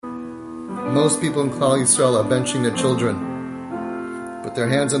Most people in Klal Yisrael are benching their children, put their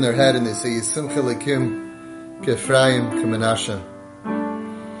hands on their head and they say, Yisimcha lekim k'Ephraim k'Menashe.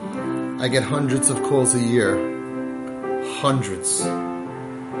 I get hundreds of calls a year. Hundreds.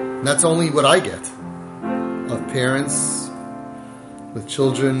 And that's only what I get. Of parents with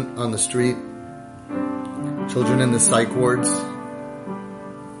children on the street, children in the psych wards,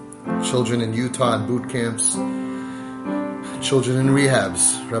 children in Utah in boot camps, children in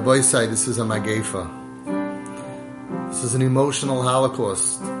rehabs. Rabbi Isai, this is a magefa. This is an emotional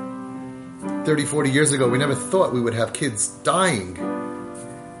holocaust. 30, 40 years ago, we never thought we would have kids dying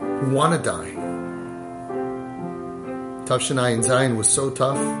who want to die. Tafshin Ayin Zayin was so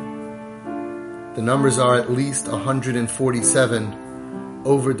tough. The numbers are at least 147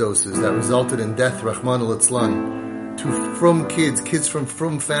 overdoses that resulted in death, Rahman al-Itzlan, to frum kids from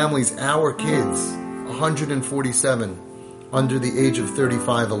frum families, our kids, 147 under the age of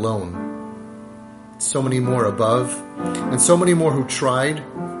 35 alone. So many more above, and so many more who tried,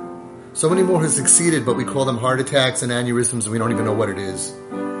 so many more who succeeded, but we call them heart attacks and aneurysms and we don't even know what it is.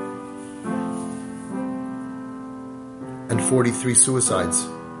 And 43 suicides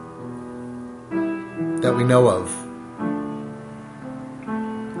that we know of.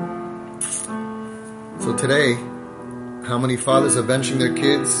 So today, how many fathers are benching their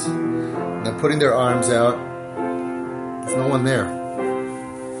kids and they're putting their arms out? There's no one there.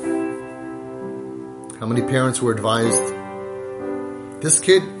 How many parents were advised, this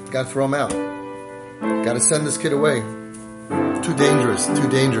kid, got to throw him out. Got to send this kid away. Too dangerous, too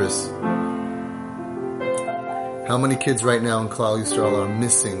dangerous. How many kids right now in Klal Yisrael are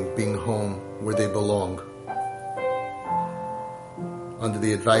missing being home where they belong? Under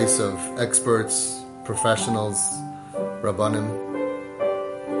the advice of experts, professionals, Rabbanim.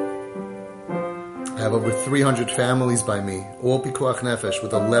 I have over 300 families by me, all Pikuach Nefesh,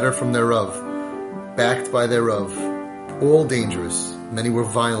 with a letter from their Rav, backed by their Rav, all dangerous. Many were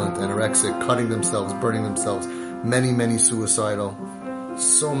violent, anorexic, cutting themselves, burning themselves, many suicidal.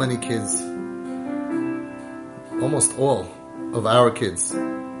 So many kids. Almost all of our kids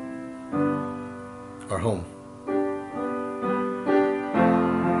are home.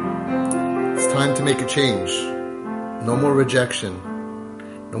 It's time to make a change. No more rejection.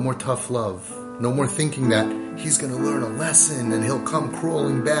 No more tough love. No more thinking that he's going to learn a lesson and he'll come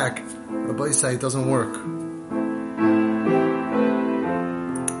crawling back. Rabbi Isai, it doesn't work.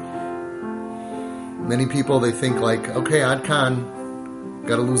 Many people, they think like, okay, Ad Khan,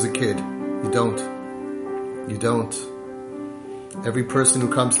 gotta lose a kid. You don't. You don't. Every person who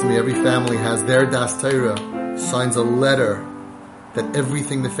comes to me, every family has their Das Torah, signs a letter that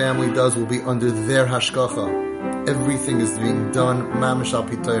everything the family does will be under their hashgacha. Everything is being done mamish al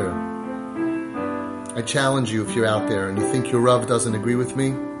pi Torah. I challenge you, if you're out there and you think your Rav doesn't agree with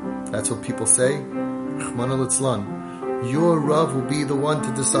me, that's what people say, Rahman al-Itzlan, your Rav will be the one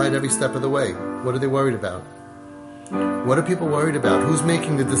to decide every step of the way. What are they worried about? What are people worried about? Who's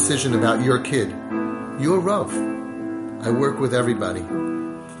making the decision about your kid? Your Rav. I work with everybody.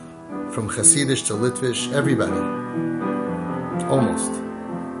 From Hasidish to Litvish, everybody. Almost.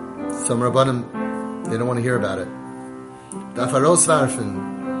 Some Rabbanim, they don't want to hear about it.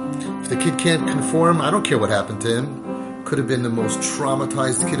 If the kid can't conform, I don't care what happened to him. Could have been the most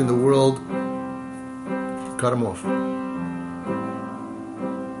traumatized kid in the world. Cut him off.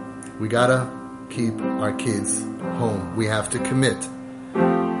 We gotta keep our kids home. We have to commit.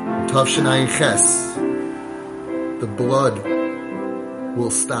 Tafshin Ayin Ches. The blood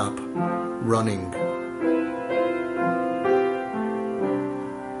will stop running.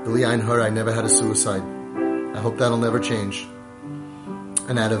 B'li Ayin Hara, I never had a suicide. I hope that'll never change.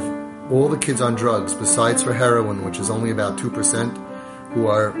 And out of all the kids on drugs, besides for heroin, which is only about 2%, who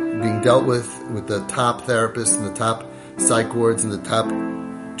are being dealt with the top therapists and the top psych wards and the top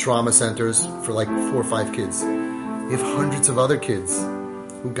trauma centers for like 4 or 5 kids. We have hundreds of other kids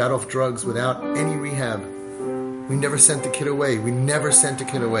who got off drugs without any rehab. We never sent the kid away.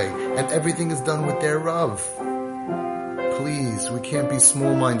 And everything is done with their Rav. Please, we can't be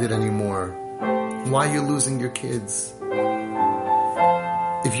small-minded anymore. Why are you losing your kids?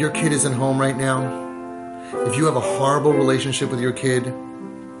 If your kid isn't home right now, if you have a horrible relationship with your kid,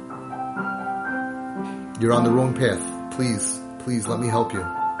 you're on the wrong path. Please let me help you.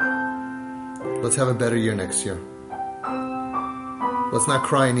 Let's have a better year next year. Let's not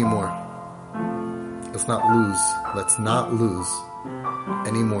cry anymore. Let's not lose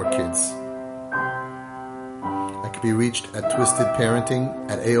any more kids. I can be reached at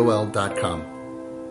twistedparenting@aol.com.